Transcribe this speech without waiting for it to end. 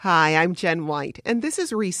Hi, I'm Jen White, and this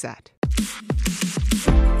is Reset.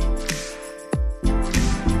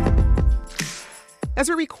 As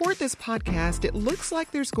we record this podcast, it looks like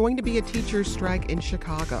there's going to be a teachers' strike in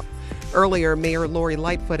Chicago. Earlier, Mayor Lori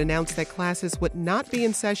Lightfoot announced that classes would not be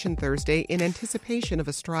in session Thursday in anticipation of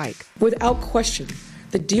a strike. Without question,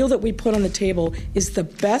 the deal that we put on the table is the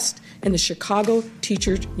best in the Chicago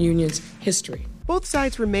Teachers Union's history. Both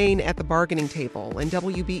sides remain at the bargaining table, and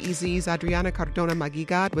WBEZ's Adriana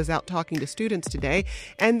Cardona-Maguigad was out talking to students today,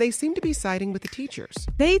 and they seem to be siding with the teachers.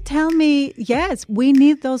 They tell me, yes, we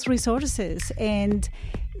need those resources, and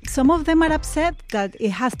some of them are upset that it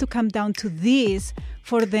has to come down to this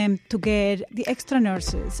for them to get the extra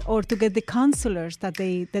nurses or to get the counselors that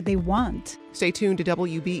they want. Stay tuned to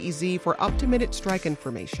WBEZ for up-to-minute strike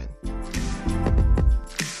information.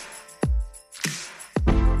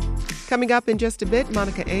 Coming up in just a bit,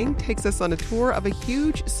 Monica Eng takes us on a tour of a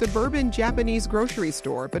huge suburban Japanese grocery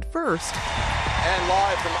store. But first... And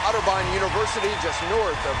live from Otterbein University, just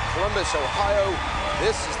north of Columbus, Ohio,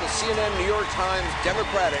 this is the CNN New York Times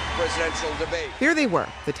Democratic presidential debate. There they were,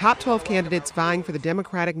 the top 12 candidates vying for the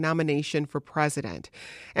Democratic nomination for president.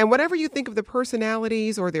 And whatever you think of the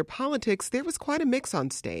personalities or their politics, there was quite a mix on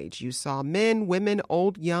stage. You saw men, women,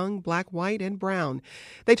 old, young, black, white, and brown.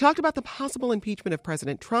 They talked about the possible impeachment of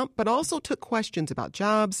President Trump, but also took questions about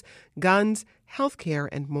jobs, guns, health care,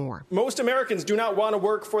 and more. Most Americans do not want to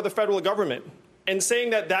work for the federal government. And saying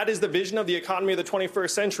that that is the vision of the economy of the 21st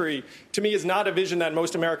century, to me, is not a vision that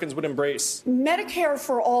most Americans would embrace. Medicare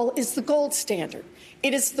for all is the gold standard.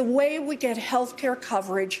 It is the way we get health care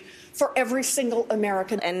coverage for every single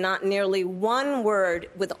American. And not nearly one word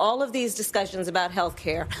with all of these discussions about health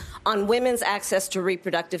care on women's access to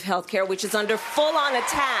reproductive health care, which is under full-on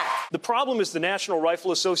attack. The problem is the National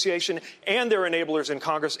Rifle Association and their enablers in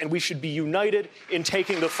Congress, and we should be united in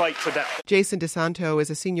taking the fight to death. Jason DeSanto is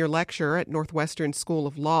a senior lecturer at Northwestern School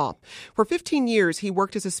of Law. For 15 years, he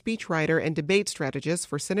worked as a speechwriter and debate strategist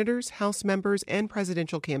for senators, House members, and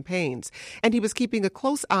presidential campaigns. And he was keeping a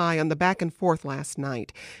close eye on the back and forth last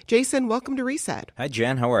night. Jason, welcome to Reset. Hi,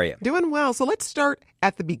 Jen. How are you? Doing well. So let's start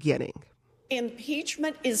at the beginning.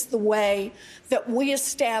 Impeachment is the way that we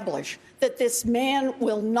establish that this man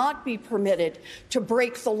will not be permitted to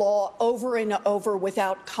break the law over and over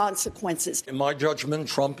without consequences. In my judgment,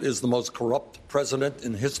 Trump is the most corrupt president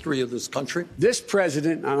in the history of this country. This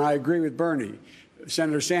president, and I agree with Bernie,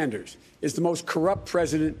 Senator Sanders, is the most corrupt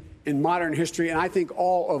president in modern history, and I think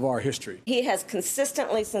all of our history. He has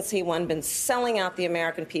consistently, since he won, been selling out the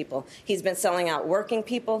American people. He's been selling out working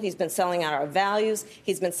people. He's been selling out our values.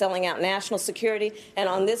 He's been selling out national security. And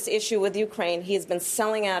on this issue with Ukraine, he has been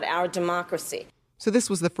selling out our democracy. So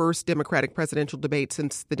this was the first Democratic presidential debate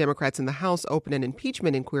since the Democrats in the House opened an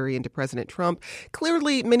impeachment inquiry into President Trump.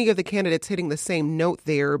 Clearly, many of the candidates hitting the same note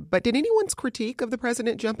there. But did anyone's critique of the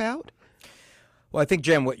president jump out? Well, I think,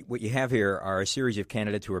 Jen, what you have here are a series of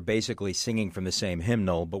candidates who are basically singing from the same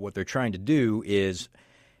hymnal, but what they're trying to do is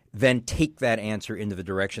then take that answer into the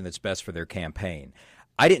direction that's best for their campaign.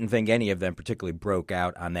 I didn't think any of them particularly broke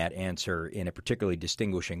out on that answer in a particularly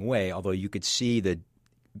distinguishing way, although you could see the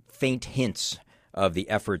faint hints of the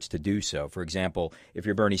efforts to do so. For example, if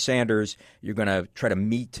you're Bernie Sanders, you're going to try to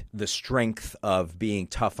meet the strength of being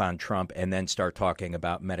tough on Trump and then start talking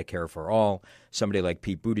about Medicare for all. Somebody like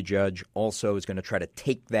Pete Buttigieg also is going to try to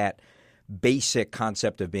take that basic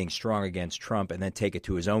concept of being strong against Trump and then take it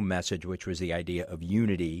to his own message, which was the idea of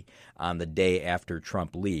unity on the day after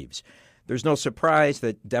Trump leaves. There's no surprise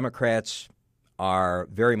that Democrats are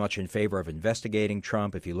very much in favor of investigating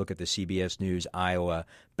Trump. If you look at the CBS News Iowa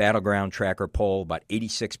Battleground Tracker poll, about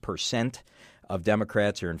 86% of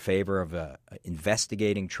Democrats are in favor of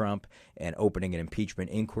investigating Trump and opening an impeachment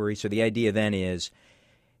inquiry. So the idea then is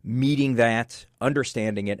meeting that,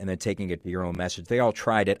 understanding it, and then taking it to your own message. They all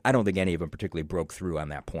tried it. I don't think any of them particularly broke through on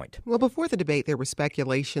that point. Well, before the debate, there was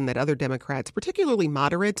speculation that other Democrats, particularly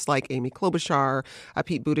moderates like Amy Klobuchar,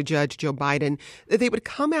 Pete Buttigieg, Joe Biden, they would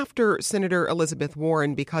come after Senator Elizabeth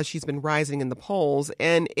Warren because she's been rising in the polls.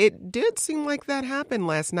 And it did seem like that happened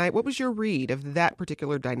last night. What was your read of that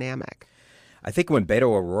particular dynamic? I think when Beto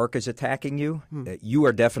O'Rourke is attacking you, you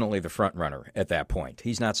are definitely the front runner at that point.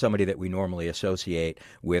 He's not somebody that we normally associate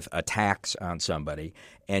with attacks on somebody,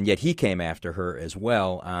 and yet he came after her as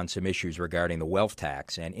well on some issues regarding the wealth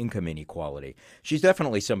tax and income inequality. She's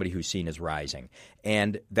definitely somebody who's seen as rising,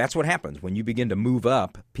 and that's what happens. When you begin to move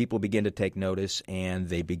up, people begin to take notice, and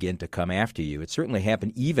they begin to come after you. It certainly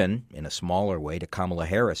happened even in a smaller way to Kamala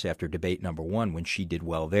Harris after debate number one when she did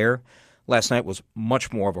well there. Last night was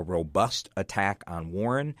much more of a robust attack on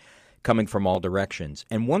Warren. coming from all directions.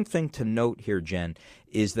 And one thing to note here, Jen,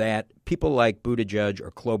 is that people like Buttigieg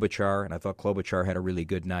or Klobuchar, and I thought Klobuchar had a really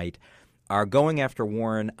good night, are going after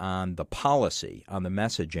Warren on the policy, on the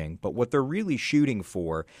messaging, but what they're really shooting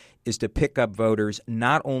for is to pick up voters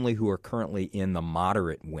not only who are currently in the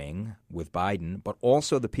moderate wing with Biden, but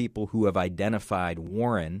also the people who have identified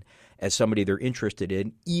Warren as somebody they're interested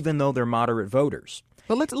in, even though they're moderate voters.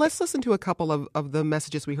 But let's listen to a couple of the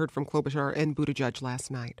messages we heard from Klobuchar and Buttigieg last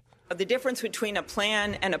night. The difference between a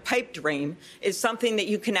plan and a pipe dream is something that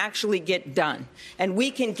you can actually get done. And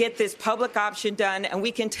we can get this public option done, and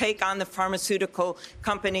we can take on the pharmaceutical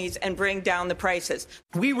companies and bring down the prices.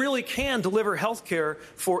 We really can deliver health care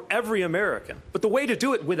for every American. But the way to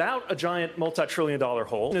do it without a giant multi-trillion-dollar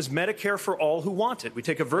hole is Medicare for all who want it. We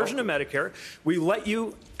take a version of Medicare, we let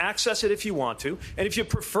you access it if you want to, and if you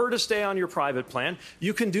prefer to stay on your private plan,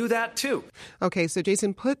 you can do that too. Okay, so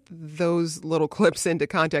Jason, put those little clips into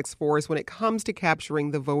context for us when it comes to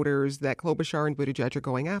capturing the voters that Klobuchar and Buttigieg are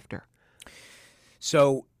going after.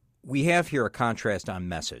 So we have here a contrast on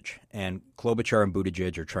message, and Klobuchar and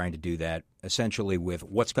Buttigieg are trying to do that essentially with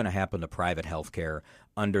what's going to happen to private health care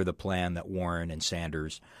under the plan that Warren and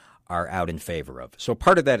Sanders are out in favor of. So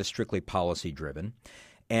part of that is strictly policy-driven,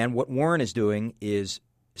 and what Warren is doing is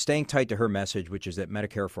staying tight to her message, which is that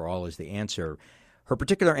Medicare for all is the answer. Her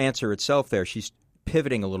particular answer itself there, she's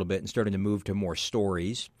pivoting a little bit and starting to move to more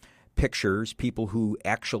stories, pictures, people who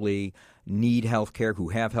actually need health care, who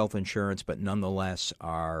have health insurance, but nonetheless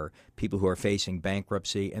are people who are facing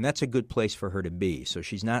bankruptcy. And that's a good place for her to be. So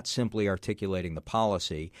she's not simply articulating the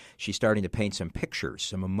policy. She's starting to paint some pictures,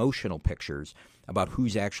 some emotional pictures about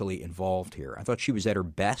who's actually involved here. I thought she was at her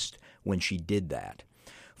best when she did that.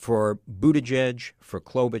 For Buttigieg, for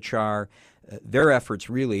Klobuchar, their efforts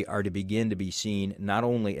really are to begin to be seen not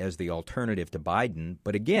only as the alternative to Biden,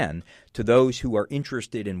 but again, to those who are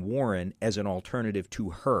interested in Warren as an alternative to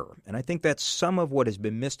her. And I think that's some of what has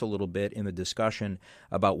been missed a little bit in the discussion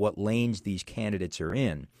about what lanes these candidates are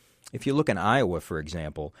in. If you look in Iowa, for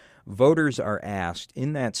example, voters are asked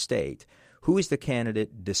in that state, who is the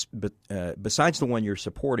candidate besides the one you're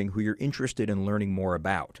supporting who you're interested in learning more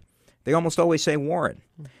about? They almost always say Warren.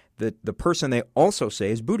 The person they also say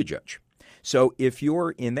is Buttigieg. So if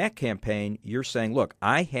you're in that campaign, you're saying, look,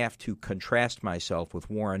 I have to contrast myself with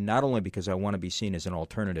Warren, not only because I want to be seen as an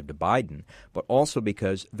alternative to Biden, but also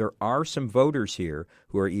because there are some voters here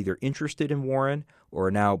who are either interested in Warren or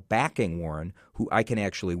are now backing Warren who I can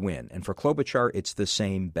actually win. And for Klobuchar, it's the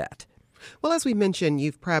same bet. Well, as we mentioned,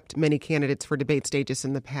 you've prepped many candidates for debate stages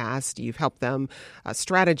in the past. You've helped them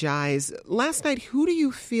strategize. Last night, who do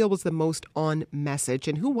you feel was the most on message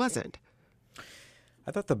and who wasn't?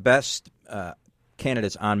 I thought the best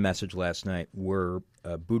candidates on message last night were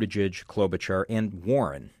Buttigieg, Klobuchar, and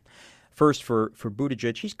Warren. First, for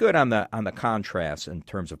Buttigieg, he's good on the contrast in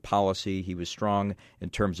terms of policy. He was strong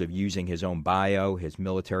in terms of using his own bio, his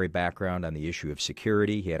military background on the issue of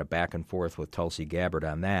security. He had a back and forth with Tulsi Gabbard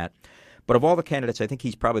on that. But of all the candidates, I think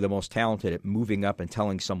he's probably the most talented at moving up and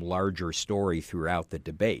telling some larger story throughout the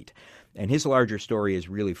debate. And his larger story is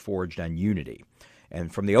really forged on unity.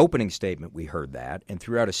 And from the opening statement, we heard that. And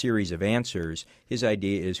throughout a series of answers, his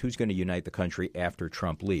idea is who's going to unite the country after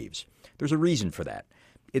Trump leaves. There's a reason for that.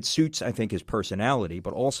 It suits, I think, his personality,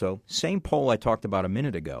 but also, same poll I talked about a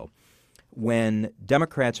minute ago, when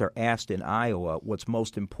Democrats are asked in Iowa what's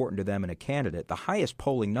most important to them in a candidate, the highest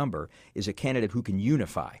polling number is a candidate who can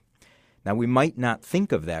unify. Now, we might not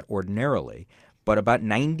think of that ordinarily, but about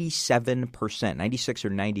 97%, 96 or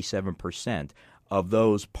 97% of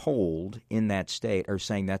those polled in that state are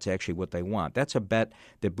saying that's actually what they want. That's a bet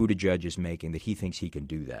that Buttigieg is making, that he thinks he can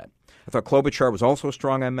do that. I thought Klobuchar was also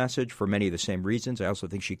strong on message for many of the same reasons. I also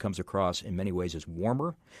think she comes across in many ways as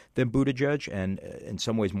warmer than Buttigieg and in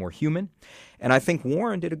some ways more human. And I think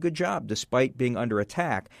Warren did a good job despite being under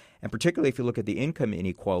attack. And particularly if you look at the income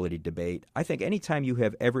inequality debate, I think anytime you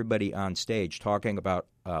have everybody on stage talking about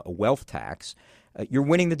a wealth tax, you're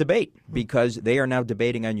winning the debate because they are now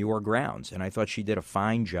debating on your grounds. And I thought she did a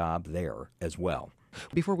fine job there as well.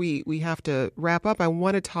 Before we have to wrap up, I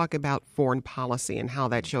want to talk about foreign policy and how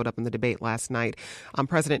that showed up in the debate last night.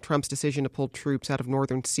 President Trump's decision to pull troops out of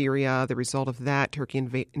northern Syria, the result of that, Turkey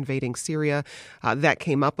invading Syria, that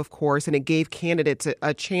came up, of course, and it gave candidates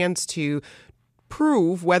a chance to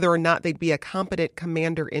prove whether or not they'd be a competent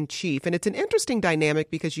commander-in-chief. And it's an interesting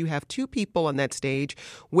dynamic because you have two people on that stage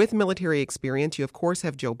with military experience. You, of course,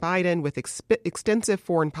 have Joe Biden with extensive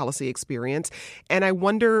foreign policy experience. And I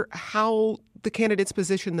wonder how the candidates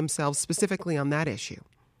position themselves specifically on that issue.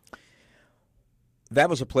 That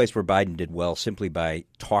was a place where Biden did well simply by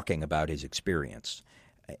talking about his experience.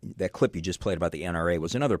 that clip you just played about the NRA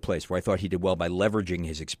was another place where I thought he did well by leveraging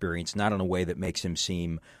his experience, not in a way that makes him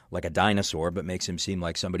seem like a dinosaur, but makes him seem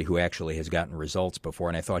like somebody who actually has gotten results before,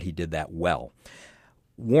 and I thought he did that well.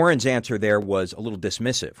 Warren's answer there was a little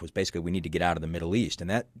dismissive, was basically we need to get out of the Middle East, and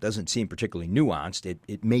that doesn't seem particularly nuanced.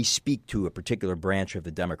 It may speak to a particular branch of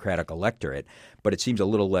the Democratic electorate, but it seems a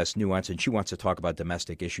little less nuanced, and she wants to talk about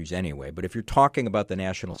domestic issues anyway. But if you're talking about the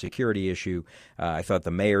national security issue, I thought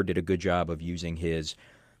the mayor did a good job of using his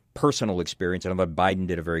personal experience, and I thought Biden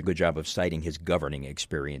did a very good job of citing his governing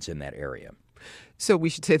experience in that area. So we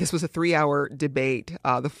should say this was a 3-hour debate,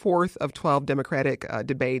 the fourth of 12 Democratic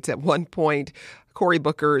debates. At one point, Cory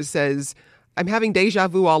Booker says, I'm having deja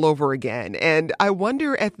vu all over again. And I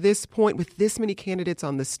wonder at this point, with this many candidates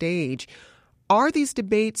on the stage, are these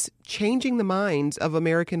debates changing the minds of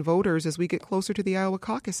American voters as we get closer to the Iowa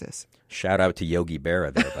caucuses? Shout out to Yogi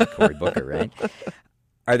Berra there about Cory Booker, right?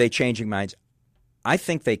 Are they changing minds? I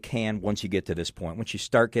think they can once you get to this point. Once you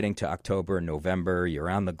start getting to October and November,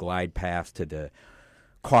 you're on the glide path to the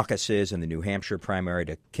caucuses and the New Hampshire primary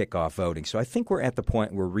to kick off voting. So I think we're at the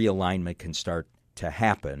point where realignment can start to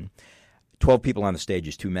happen. 12 people on the stage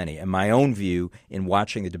is too many. And my own view in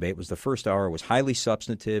watching the debate was the first hour was highly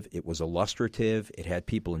substantive. It was illustrative. It had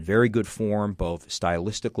people in very good form, both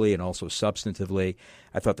stylistically and also substantively.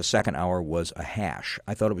 I thought the second hour was a hash.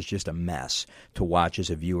 I thought it was just a mess to watch as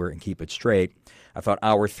a viewer and keep it straight. I thought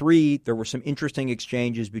hour 3, there were some interesting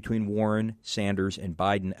exchanges between Warren, Sanders, and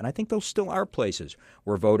Biden. And I think those still are places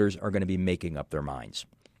where voters are going to be making up their minds.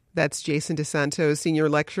 That's Jason DeSanto, senior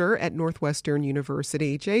lecturer at Northwestern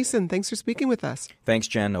University. Jason, thanks for speaking with us. Thanks,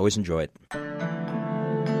 Jen. Always enjoy it.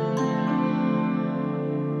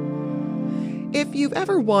 If you've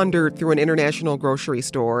ever wandered through an international grocery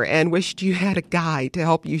store and wished you had a guide to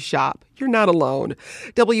help you shop, you're not alone.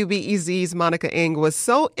 WBEZ's Monica Eng was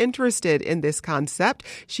so interested in this concept,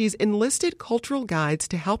 she's enlisted cultural guides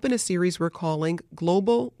to help in a series we're calling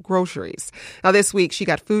Global Groceries. Now, this week, she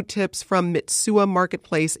got food tips from Mitsuwa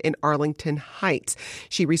Marketplace in Arlington Heights.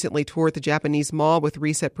 She recently toured the Japanese mall with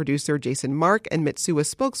Reset producer Jason Mark and Mitsuwa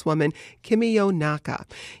spokeswoman Kimiyo Naka.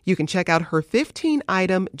 You can check out her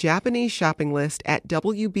 15-item Japanese shopping list at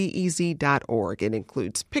WBEZ.org. It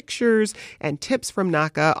includes pictures and tips from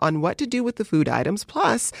Naka on what to do with the food items,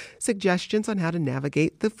 plus suggestions on how to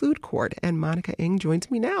navigate the food court. And Monica Eng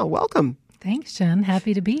joins me now. Welcome. Thanks, Jen.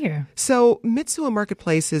 Happy to be here. So Mitsuwa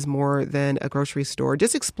Marketplace is more than a grocery store.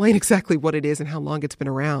 Just explain exactly what it is and how long it's been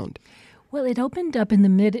around. Well, it opened up in the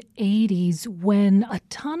mid-'80s when a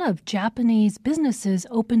ton of Japanese businesses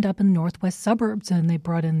opened up in the northwest suburbs, and they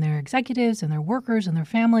brought in their executives and their workers and their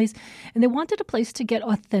families, and they wanted a place to get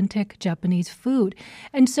authentic Japanese food.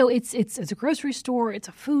 And so it's a grocery store, it's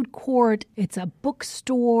a food court, it's a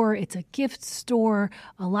bookstore, it's a gift store.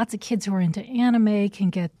 Lots of kids who are into anime can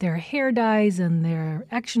get their hair dyes and their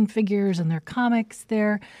action figures and their comics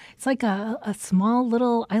there. It's like a small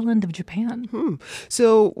little island of Japan.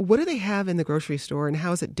 So what do they have in the grocery store, and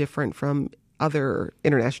how is it different from other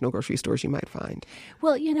international grocery stores you might find?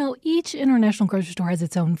 Well, each international grocery store has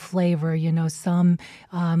its own flavor. Some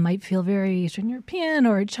might feel very Eastern European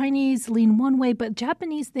or Chinese, lean one way, but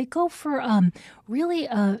Japanese, they go for really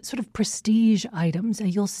sort of prestige items.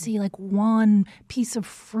 You'll see like one piece of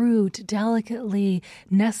fruit delicately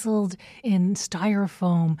nestled in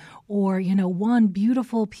styrofoam, or, one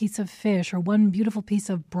beautiful piece of fish, or one beautiful piece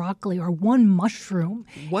of broccoli, or one mushroom.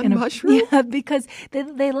 Mushroom? Yeah, because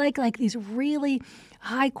they like these really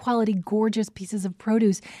high-quality, gorgeous pieces of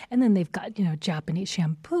produce. And then they've got, Japanese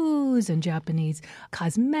shampoos and Japanese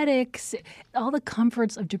cosmetics, all the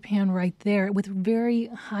comforts of Japan right there with very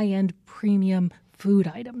high-end premium food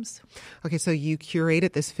items. Okay, so you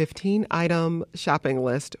curated this 15-item shopping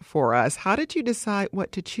list for us. How did you decide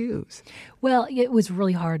what to choose? Well, it was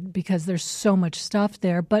really hard because there's so much stuff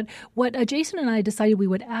there. But what Jason and I decided we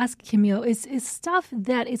would ask Kimiyo is stuff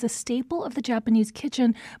that is a staple of the Japanese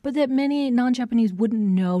kitchen, but that many non-Japanese wouldn't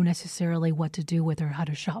know necessarily what to do with or how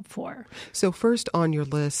to shop for. So first on your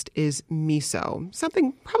list is miso,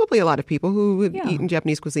 something probably a lot of people who have eaten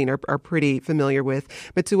Japanese cuisine are pretty familiar with.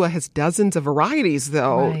 Mitsuwa has dozens of varieties,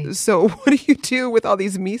 though. Right. So what do you do with all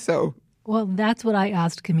these miso? Well, that's what I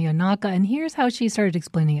asked Kimiyo Naka, and here's how she started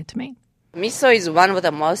explaining it to me. Miso is one of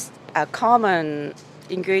the most common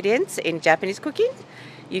ingredients in Japanese cooking.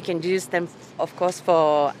 You can use them, of course,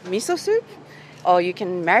 for miso soup, or you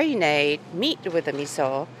can marinate meat with the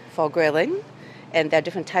miso for grilling. And there are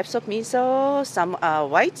different types of miso. Some are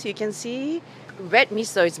white, you can see. Red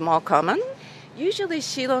miso is more common. Usually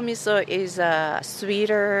shiro miso is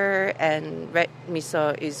sweeter, and red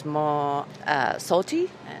miso is more salty.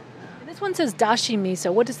 This one says dashi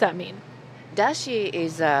miso. What does that mean? Dashi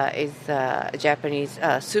is a Japanese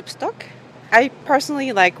soup stock. I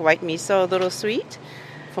personally like white miso, a little sweet,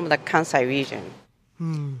 from the Kansai region.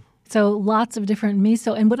 So lots of different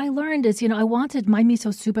miso. And what I learned is, I wanted my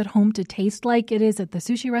miso soup at home to taste like it is at the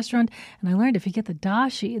sushi restaurant. And I learned if you get the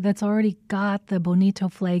dashi, that's already got the bonito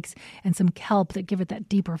flakes and some kelp that give it that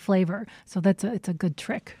deeper flavor. So it's a good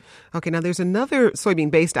trick. Okay, now there's another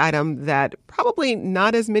soybean-based item that probably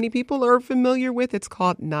not as many people are familiar with. It's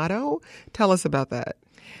called natto. Tell us about that.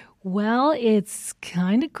 Well, it's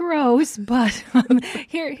kind of gross, but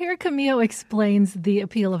here Camille explains the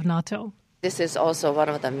appeal of natto. This is also one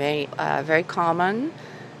of the very common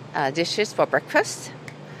dishes for breakfast.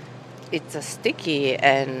 It's sticky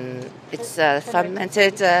and it's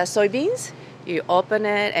fermented soybeans. You open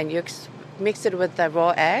it and you mix it with the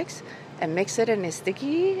raw eggs and mix it and it's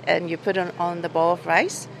sticky and you put it on the bowl of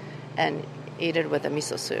rice and eat it with a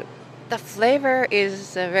miso soup. The flavor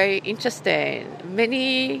is very interesting.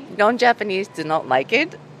 Many non-Japanese do not like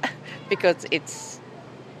it because it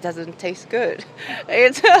doesn't taste good.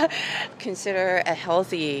 It's considered a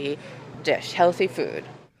healthy dish, healthy food.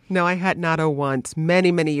 No, I had natto once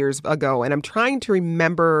many, many years ago, and I'm trying to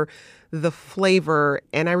remember the flavor,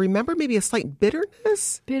 and I remember maybe a slight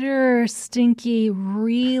bitterness. Bitter, stinky,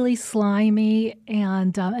 really slimy,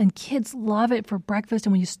 and kids love it for breakfast.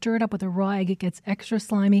 And when you stir it up with a raw egg, it gets extra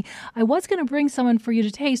slimy. I was going to bring someone for you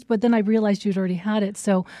to taste, but then I realized you'd already had it,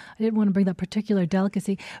 so I didn't want to bring that particular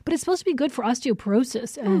delicacy. But it's supposed to be good for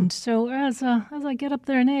osteoporosis, and so as I get up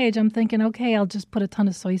there in age, I'm thinking, okay, I'll just put a ton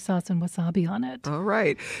of soy sauce and wasabi on it. All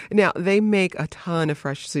right. Now, they make a ton of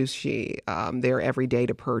fresh sushi. They're every day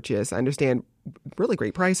to purchase. I understand really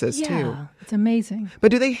great prices, too. Yeah, it's amazing. But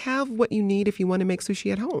do they have what you need if you want to make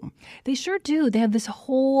sushi at home? They sure do. They have this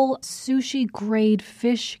whole sushi-grade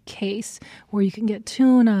fish case where you can get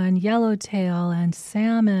tuna and yellowtail and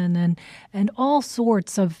salmon and all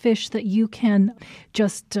sorts of fish that you can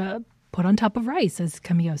just put on top of rice, as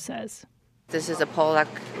Camillo says. This is a Pollock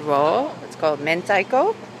roll. It's called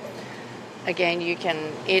mentaiko. Again, you can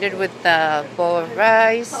eat it with a bowl of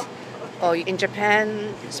rice. Or in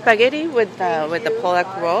Japan, spaghetti with the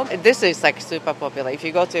Pollock roll. This is like super popular. If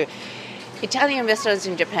you go to Italian restaurants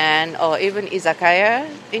in Japan or even izakaya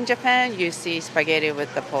in Japan, you see spaghetti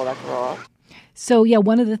with the Pollock roll. So, yeah,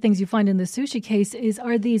 one of the things you find in the sushi case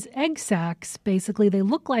are these egg sacks. Basically, they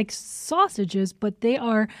look like sausages, but they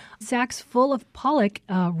are sacks full of pollock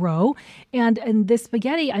roe. And this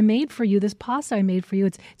spaghetti I made for you, this pasta I made for you,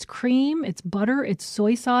 it's cream, it's butter, it's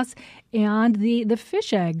soy sauce, and the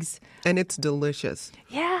fish eggs. And it's delicious.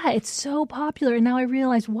 Yeah, it's so popular. And now I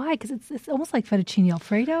realize why, because it's almost like fettuccine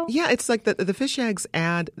Alfredo. Yeah, it's like the fish eggs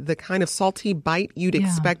add the kind of salty bite you'd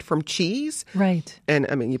expect from cheese. Right. And,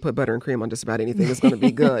 I mean, you put butter and cream on just about anything, it's going to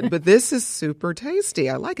be good. But this is super tasty.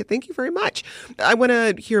 I like it. Thank you very much. I want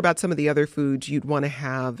to hear about some of the other foods you'd want to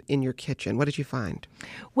have in your kitchen. What did you find?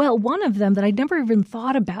 Well, one of them that I never even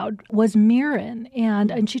thought about was mirin.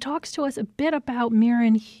 And she talks to us a bit about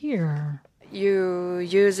mirin here. You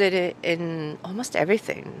use it in almost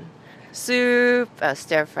everything. Soup, a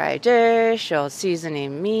stir-fried dish, or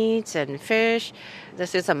seasoning meats and fish.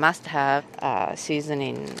 This is a must-have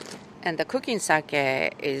seasoning. And the cooking sake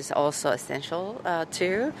is also essential,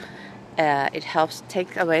 too. It helps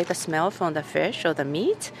take away the smell from the fish or the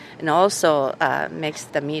meat and also makes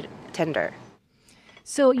the meat tender.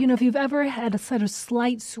 So, if you've ever had a sort of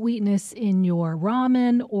slight sweetness in your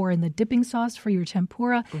ramen or in the dipping sauce for your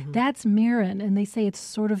tempura, that's mirin. And they say it's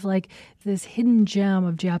sort of like this hidden gem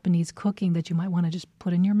of Japanese cooking that you might want to just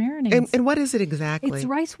put in your marinades. And what is it exactly? It's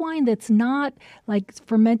rice wine that's not like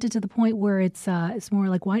fermented to the point where it's more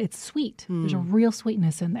like wine. It's sweet. There's a real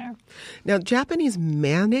sweetness in there. Now, Japanese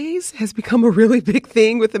mayonnaise has become a really big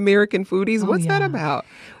thing with American foodies. What's that about?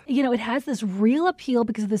 It has this real appeal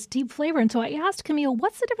because of this deep flavor. And so I asked Camille,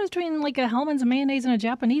 what's the difference between like a Hellmann's mayonnaise and a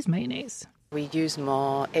Japanese mayonnaise? We use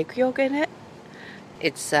more egg yolk in it.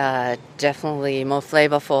 It's definitely more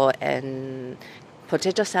flavorful in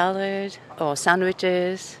potato salad or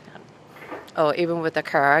sandwiches or even with the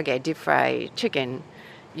karaage, deep-fried chicken.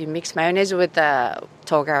 You mix mayonnaise with the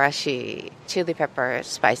togarashi, chili pepper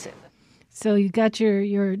spices. So you got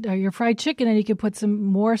your fried chicken, and you can put some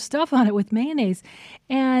more stuff on it with mayonnaise.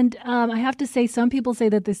 And I have to say, some people say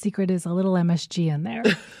that the secret is a little MSG in there.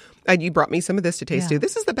 And you brought me some of this to taste too.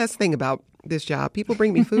 This is the best thing about this job. People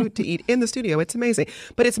bring me food to eat in the studio. It's amazing.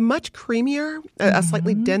 But it's much creamier, a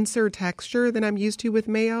slightly denser texture than I'm used to with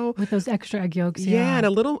mayo. With those extra egg yolks, Yeah, and a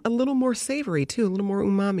little more savory, too, a little more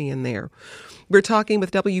umami in there. We're talking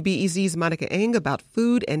with WBEZ's Monica Eng about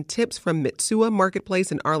food and tips from Mitsuwa Marketplace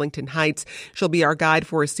in Arlington Heights. She'll be our guide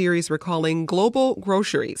for a series we're calling Global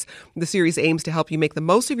Groceries. The series aims to help you make the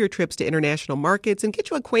most of your trips to international markets and get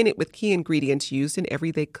you acquainted with key ingredients used in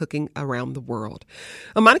everyday cooking around the world.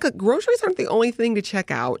 Monica, groceries aren't the only thing to check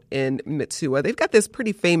out in Mitsuwa. They've got this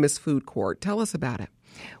pretty famous food court. Tell us about it.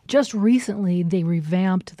 Just recently, they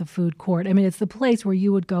revamped the food court. I mean, it's the place where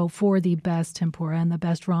you would go for the best tempura and the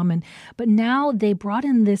best ramen. But now they brought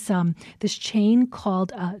in this chain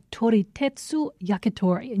called Toritetsu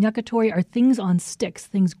Yakitori. And yakitori are things on sticks,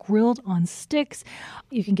 things grilled on sticks.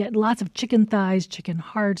 You can get lots of chicken thighs, chicken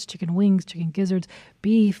hearts, chicken wings, chicken gizzards,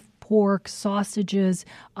 beef, pork, sausages,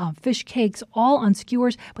 fish cakes, all on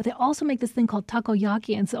skewers. But they also make this thing called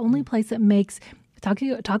takoyaki, and it's the only place that makes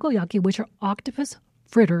takoyaki, which are octopus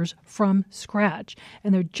fritters from scratch,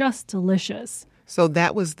 and they're just delicious. So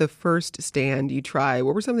that was the first stand you tried.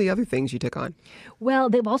 What were some of the other things you took on? Well,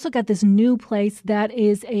 they've also got this new place that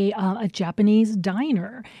is a Japanese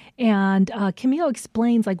diner, and Kimio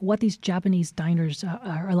explains like what these Japanese diners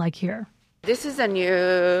are like here. This is a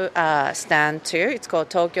new stand too. It's called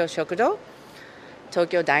Tokyo Shokudo,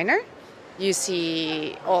 Tokyo Diner. You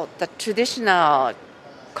see all the traditional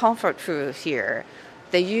comfort food here.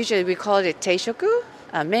 We call it teishoku,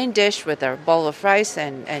 a main dish with a bowl of rice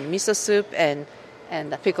and miso soup and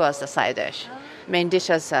the pickle as the side dish. Main dish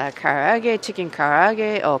is karaage, chicken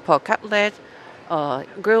karaage or pork cutlet,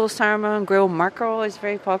 grilled salmon, grilled mackerel is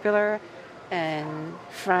very popular, and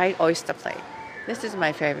fried oyster plate. This is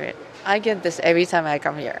my favorite. I get this every time I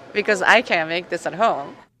come here because I can't make this at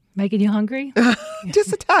home. Making you hungry?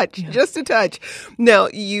 Just a touch, just a touch. Now,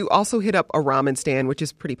 you also hit up a ramen stand, which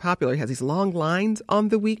is pretty popular. It has these long lines on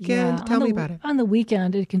the weekend. Yeah, Tell me about it. On the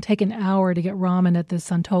weekend, it can take an hour to get ramen at the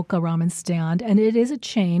Santoka ramen stand. And it is a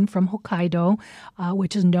chain from Hokkaido,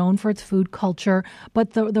 which is known for its food culture.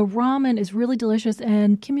 But the ramen is really delicious.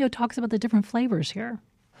 And Kimio talks about the different flavors here.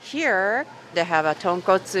 Here, they have a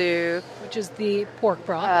tonkotsu, which is the pork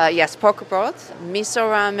broth. Yes, pork broth, miso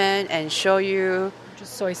ramen, and shoyu.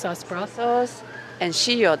 Just soy sauce broth. Sauce, and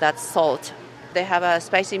shio, that's salt. They have a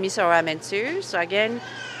spicy miso ramen too. So again,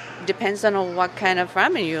 depends on what kind of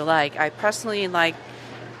ramen you like. I personally like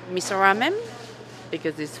miso ramen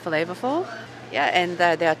because it's flavorful. Yeah, and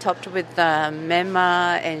they are topped with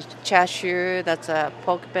menma and chashu, that's a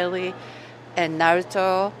pork belly, and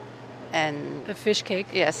naruto, and the fish cake.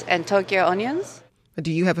 Yes, and Tokyo onions.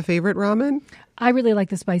 Do you have a favorite ramen? I really like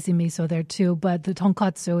the spicy miso there too, but the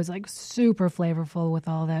tonkatsu is like super flavorful with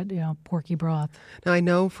all that, porky broth. Now, I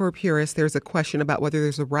know for purists, there's a question about whether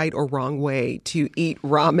there's a right or wrong way to eat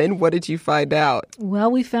ramen. What did you find out? Well,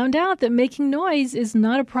 we found out that making noise is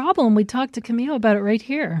not a problem. We talked to Camille about it right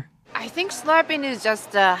here. I think slurping is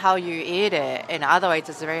just how you eat it, and otherwise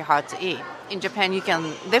it's very hard to eat. In Japan, you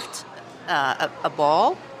can lift a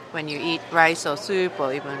bowl when you eat rice or soup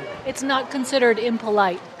or even... It's not considered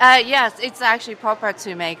impolite. Yes, it's actually proper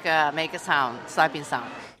to make a sound, slurping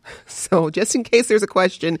sound. So just in case there's a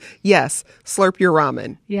question, yes, slurp your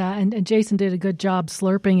ramen. Yeah, and Jason did a good job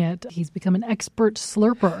slurping it. He's become an expert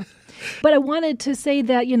slurper. But I wanted to say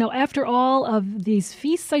that, after all of these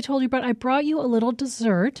feasts I told you about, I brought you a little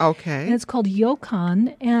dessert. Okay. And it's called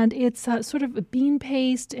yokan, and it's sort of a bean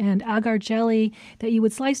paste and agar jelly that you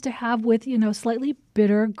would slice to have with, slightly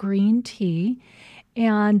bitter green tea.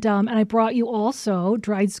 And I brought you also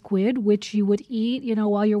dried squid, which you would eat,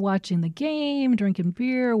 while you're watching the game, drinking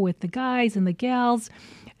beer with the guys and the gals.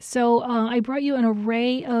 So I brought you an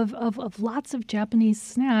array of lots of Japanese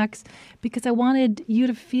snacks because I wanted you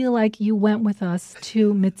to feel like you went with us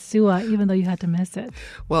to Mitsuwa, even though you had to miss it.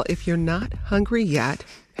 Well, if you're not hungry yet,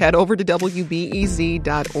 head over to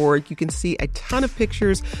WBEZ.org. You can see a ton of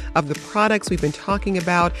pictures of the products we've been talking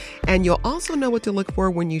about, and you'll also know what to look for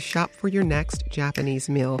when you shop for your next Japanese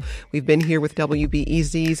meal. We've been here with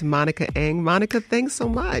WBEZ's Monica Eng. Monica, thanks so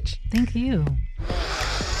much. Thank you.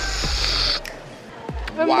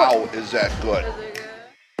 Wow, is that good?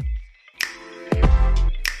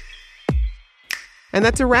 And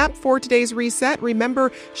that's a wrap for today's Reset.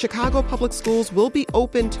 Remember, Chicago Public Schools will be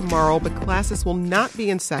open tomorrow, but classes will not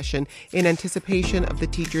be in session in anticipation of the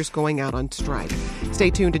teachers going out on strike.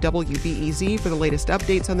 Stay tuned to WBEZ for the latest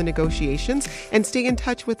updates on the negotiations, and stay in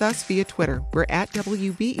touch with us via Twitter. We're at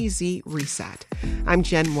WBEZ Reset. I'm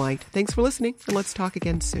Jen White. Thanks for listening, and let's talk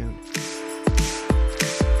again soon.